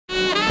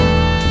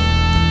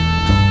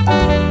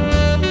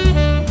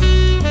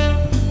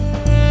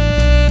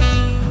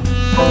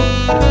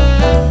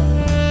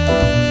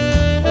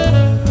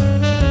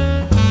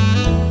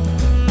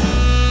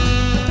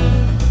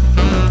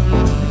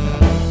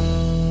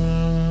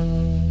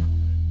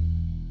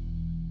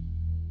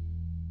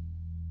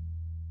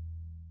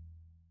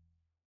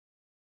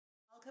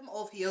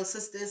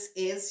Ophiuchus. This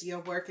is your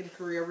work and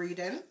career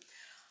reading.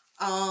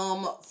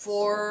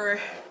 For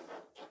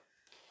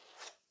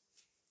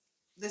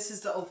this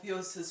is the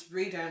Ophiuchus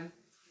reading,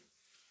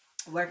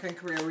 work and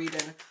career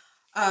reading.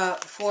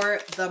 For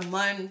the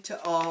month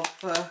of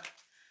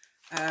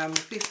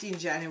 15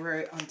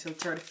 January until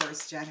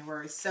 31st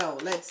January. So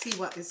let's see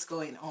what is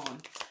going on.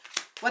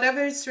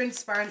 Whatever is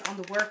transpiring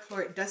on the work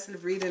floor, it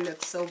doesn't really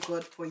look so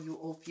good for you,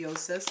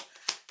 Ophiuchus.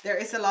 There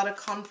is a lot of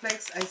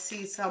conflicts. I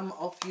see some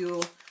of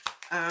you,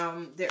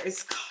 there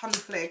is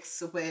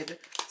conflicts with,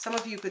 some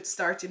of you could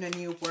start in a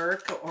new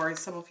work, or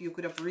some of you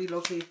could have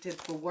relocated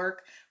for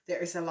work.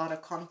 There is a lot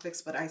of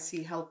conflicts, but I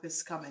see help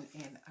is coming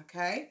in,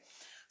 okay?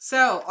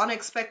 So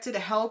unexpected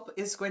help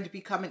is going to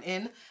be coming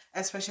in,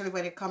 especially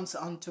when it comes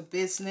onto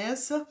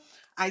business.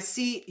 I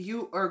see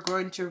you are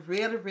going to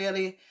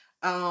really,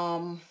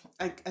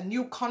 a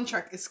new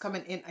contract is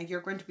coming in, and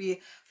you're going to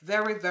be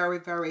very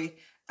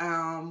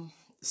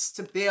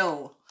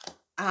stable.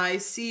 I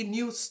see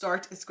new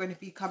start is going to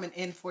be coming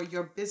in for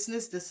your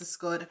business. This is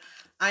good.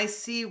 I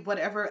see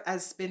whatever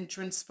has been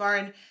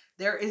transpiring,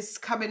 there is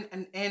coming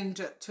an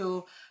end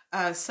to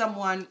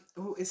someone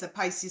who is a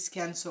Pisces,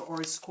 Cancer,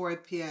 or a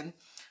Scorpion.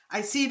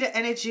 I see the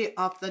energy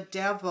of the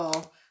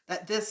devil,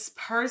 that this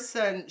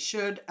person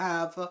should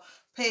have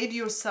paid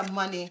you some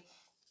money.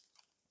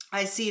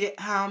 I see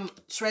the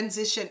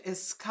transition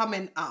is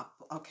coming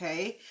up,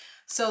 okay?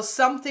 So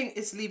something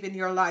is leaving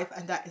your life,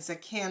 and that is a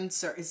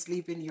Cancer is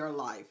leaving your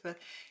life.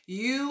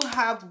 You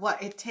have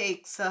what it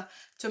takes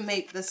to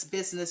make this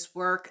business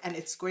work, and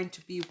it's going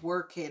to be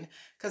working.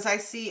 Because I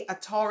see a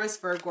Taurus,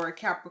 Virgo, or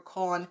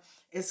Capricorn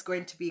is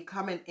going to be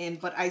coming in.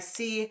 But I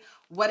see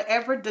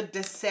whatever the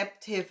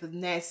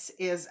deceptiveness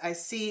is, I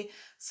see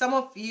some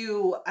of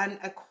you, an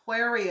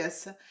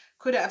Aquarius,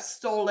 could have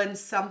stolen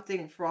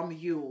something from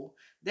you.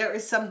 There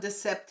is some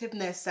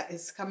deceptiveness that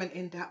is coming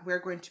in that we're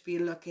going to be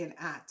looking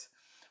at.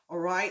 All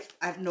right,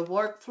 at the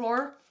work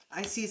floor,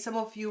 I see some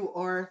of you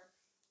are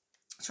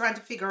trying to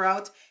figure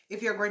out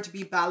if you're going to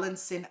be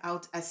balancing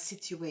out a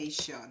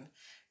situation,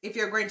 if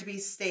you're going to be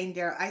staying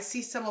there. I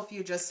see some of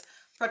you just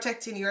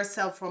protecting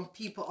yourself from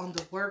people on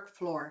the work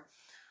floor.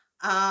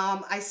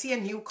 I see a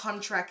new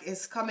contract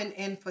is coming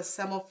in for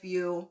some of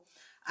you.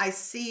 I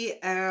see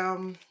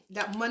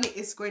that money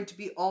is going to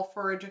be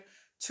offered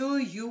to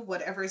you,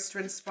 whatever is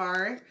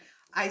transpiring.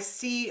 I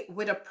see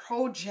with a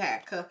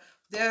project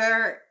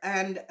there,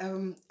 and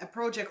a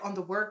project on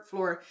the work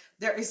floor,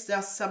 there is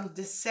just some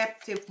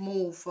deceptive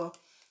move,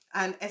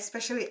 and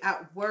especially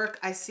at work,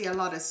 I see a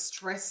lot of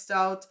stressed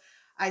out.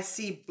 I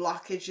see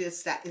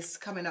blockages that is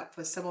coming up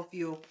for some of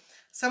you.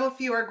 Some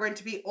of you are going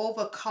to be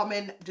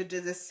overcoming the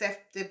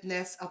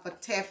deceptiveness of a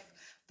theft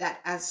that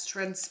has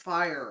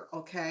transpired,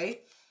 okay?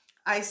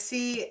 I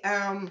see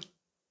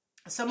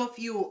some of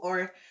you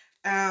are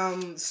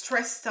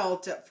stressed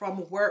out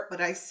from work, but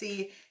I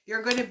see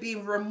you're going to be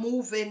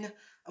removing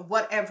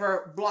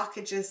whatever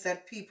blockages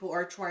that people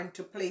are trying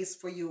to place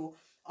for you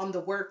on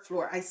the work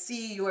floor. I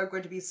see you are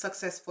going to be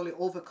successfully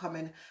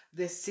overcoming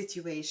this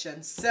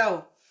situation.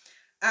 So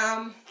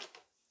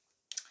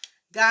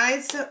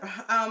guys,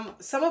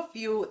 some of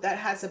you that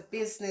has a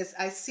business,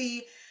 I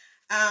see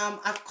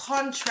a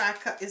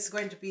contract is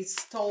going to be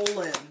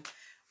stolen,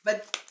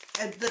 but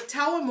the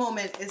Tower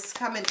moment is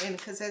coming in,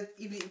 because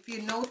if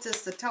you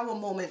notice, the Tower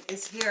moment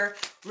is here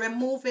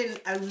removing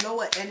a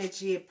lower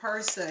energy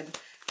person,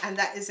 and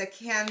that is a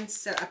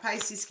Cancer, a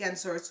Pisces,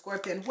 Cancer, or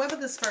Scorpion. Whoever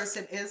this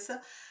person is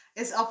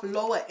of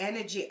lower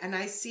energy, and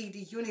I see the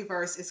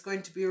universe is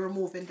going to be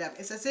removing them.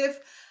 It's as if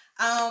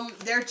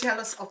they're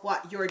jealous of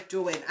what you're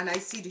doing, and I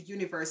see the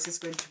universe is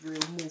going to be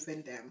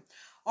removing them.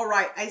 All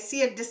right, I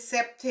see a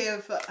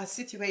deceptive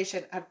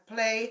situation at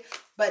play,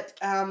 but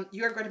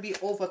you're going to be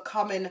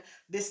overcoming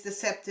this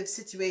deceptive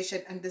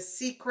situation. And the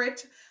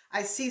secret,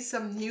 I see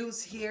some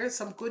news here.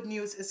 Some good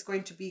news is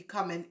going to be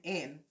coming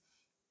in.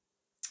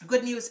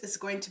 Good news is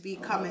going to be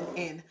coming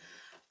in.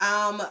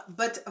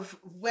 But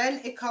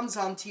when it comes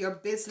on to your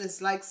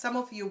business, like some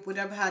of you would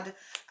have had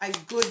a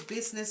good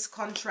business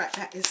contract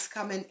that is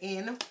coming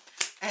in.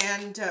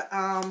 And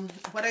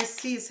what I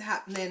see is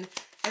happening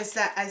is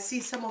that I see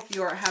some of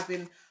you are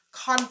having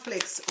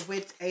conflicts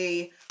with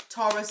a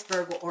Taurus,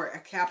 Virgo, or a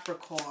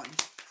Capricorn.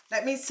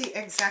 Let me see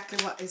exactly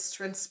what is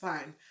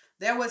transpiring.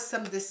 There was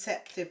some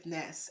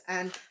deceptiveness,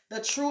 and the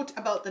truth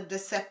about the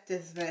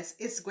deceptiveness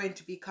is going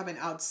to be coming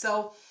out.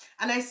 So,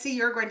 and I see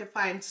you're going to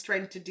find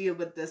strength to deal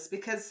with this,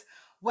 because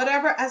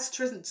whatever has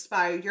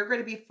transpired, you're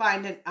going to be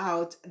finding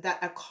out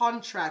that a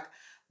contract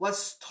was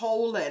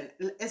stolen.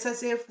 It's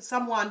as if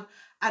someone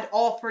had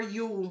offered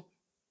you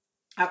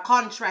a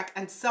contract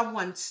and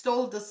someone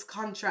stole this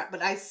contract,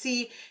 but I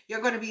see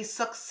you're going to be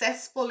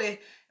successfully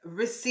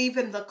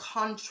receiving the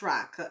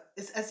contract.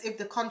 It's as if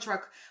the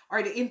contract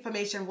or the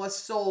information was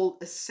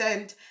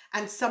sent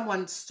and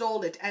someone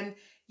stole it. And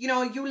you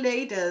know, you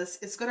ladies,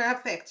 it's going to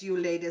affect you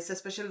ladies,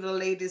 especially the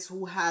ladies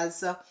who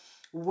has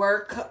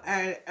work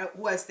and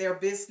who has their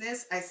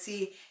business. I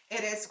see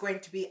it is going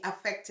to be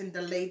affecting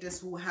the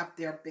ladies who have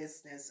their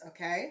business,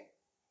 okay?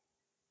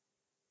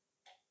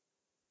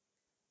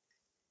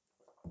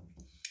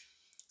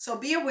 So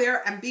be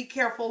aware and be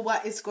careful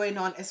what is going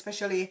on,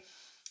 especially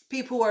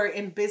people who are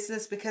in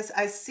business, because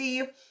I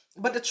see,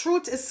 but the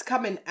truth is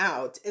coming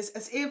out. It's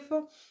as if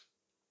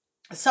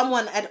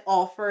someone had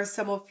offered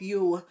some of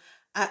you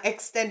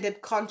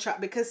extended contract,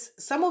 because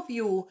some of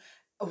you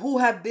who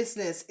have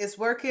business is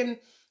working,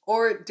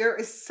 or there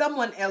is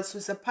someone else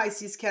who's a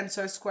Pisces,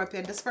 Cancer,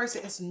 Scorpion. This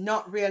person is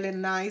not really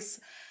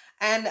nice,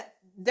 and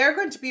they're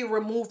going to be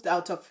removed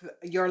out of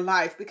your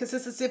life, because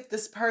it's as if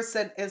this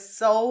person is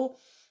so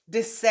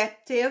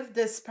deceptive,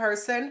 this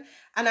person.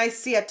 And I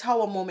see a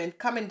tower moment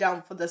coming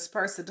down for this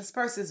person. This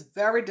person is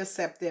very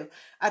deceptive.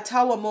 A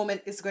tower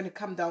moment is going to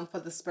come down for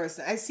this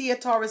person. I see a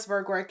Taurus,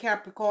 Virgo, or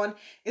Capricorn.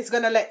 It's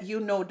going to let you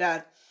know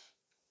that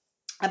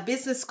a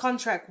business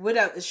contract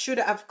should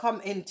have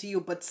come into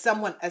you, but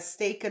someone has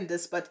taken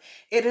this, but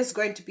it is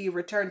going to be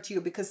returned to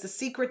you, because the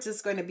secret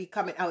is going to be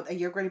coming out and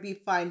you're going to be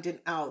finding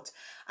out.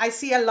 I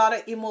see a lot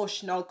of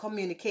emotional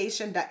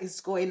communication that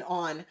is going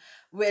on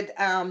with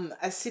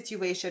a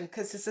situation,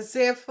 because it's as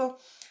if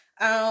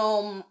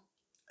um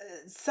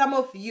some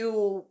of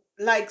you,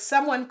 like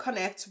someone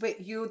connects with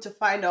you to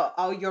find out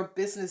how your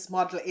business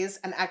model is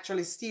and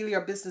actually steal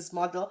your business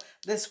model,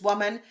 this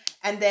woman.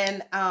 And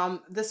then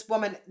this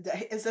woman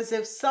is as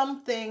if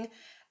something,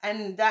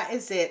 and that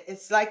is it.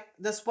 It's like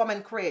this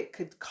woman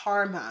created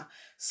karma,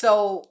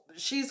 so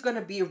she's going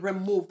to be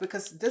removed,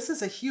 because this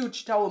is a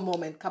huge tower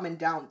moment coming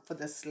down for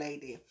this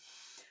lady.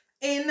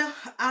 In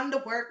On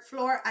the work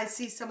floor, I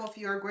see some of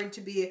you are going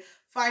to be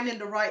finding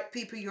the right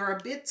people. You're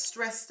a bit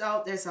stressed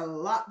out. There's a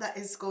lot that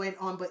is going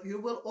on, but you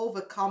will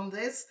overcome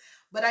this.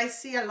 But I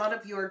see a lot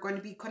of you are going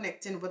to be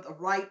connecting with the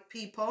right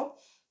people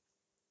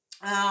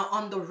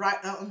on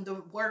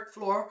the work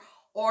floor,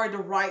 or the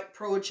right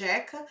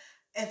project.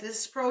 If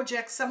this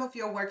project, some of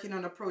you are working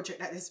on a project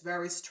that is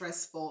very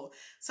stressful.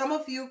 Some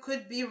of you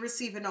could be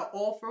receiving an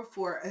offer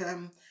for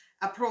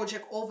a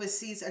project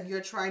overseas, and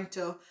you're trying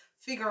to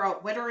figure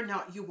out whether or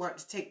not you want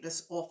to take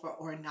this offer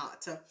or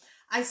not.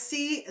 I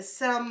see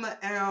some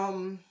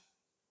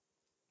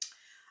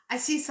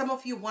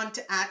of you want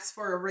to ask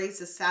for a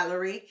raise of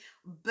salary,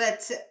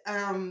 but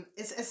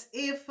it's as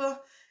if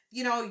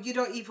you know, you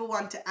don't even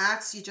want to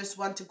ask, you just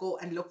want to go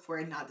and look for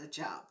another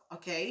job.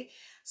 Okay,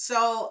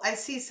 so I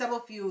see some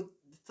of you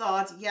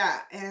thought,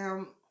 yeah,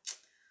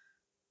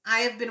 I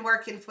have been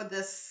working for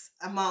this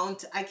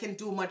amount, I can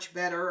do much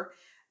better.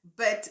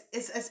 But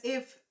it's as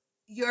if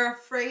you're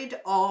afraid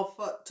of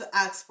to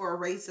ask for a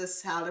raise of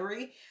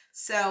salary.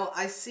 So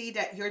I see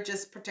that you're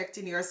just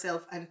protecting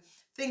yourself and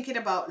thinking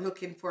about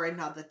looking for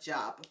another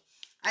job.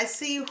 I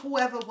see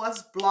whoever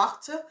was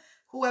blocked,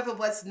 whoever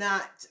was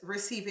not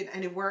receiving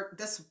any work,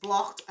 this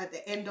blocked at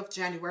the end of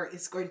January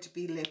is going to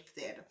be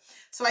lifted.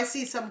 So I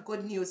see some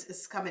good news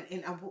is coming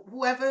in. And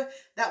whoever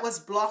that was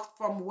blocked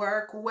from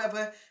work,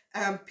 whoever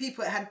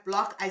people had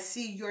blocked, I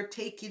see you're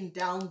taking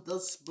down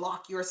this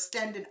block. You're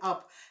standing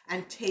up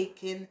and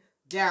taking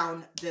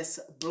down this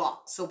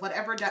block. So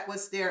whatever that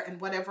was there, and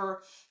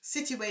whatever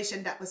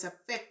situation that was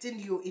affecting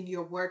you in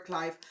your work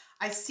life,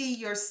 I see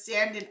you're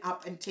standing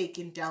up and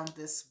taking down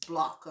this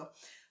block.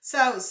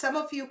 So some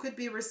of you could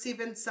be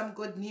receiving some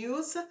good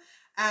news,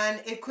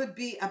 and it could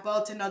be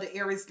about another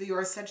Aries, Leo,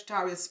 or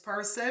Sagittarius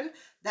person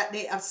that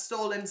they have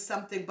stolen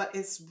something, but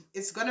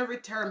it's going to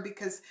return,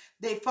 because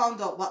they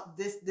found out what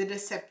the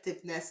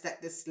deceptiveness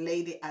that this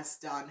lady has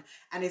done,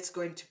 and it's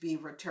going to be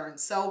returned.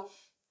 So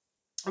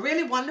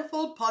really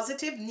wonderful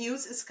positive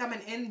news is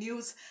coming in,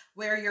 news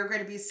where you're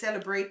going to be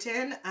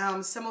celebrating.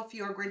 Some of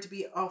you are going to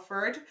be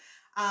offered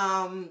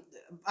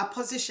a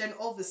position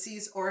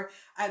overseas, or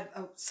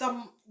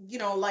some, you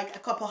know, like a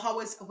couple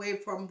hours away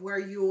from where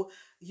you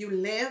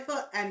live,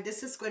 and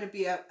this is going to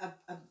be a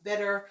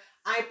better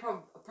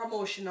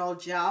promotional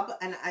job.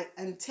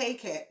 And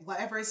take it,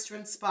 whatever is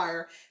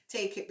transpire,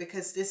 take it,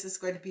 because this is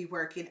going to be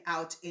working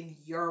out in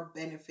your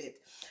benefit.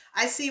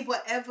 I see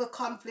whatever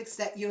conflicts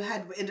that you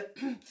had with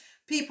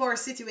people or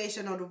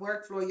situation on the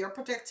work floor, you're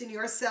protecting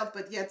yourself,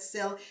 but yet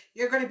still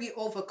you're going to be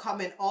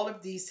overcoming all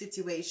of these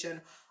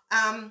situations.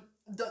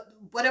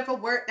 Whatever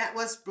work that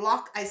was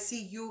blocked, I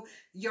see you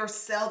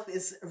yourself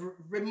is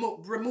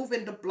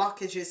removing the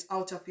blockages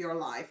out of your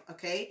life.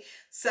 Okay,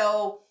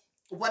 so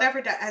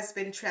whatever that has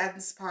been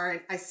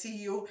transpired, I see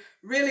you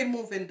really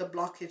moving the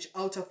blockage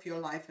out of your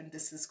life, and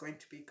this is going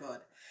to be good.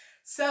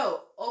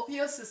 So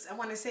Ophiuchus, I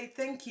want to say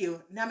thank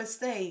you.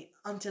 Namaste.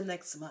 Until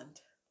next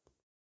month.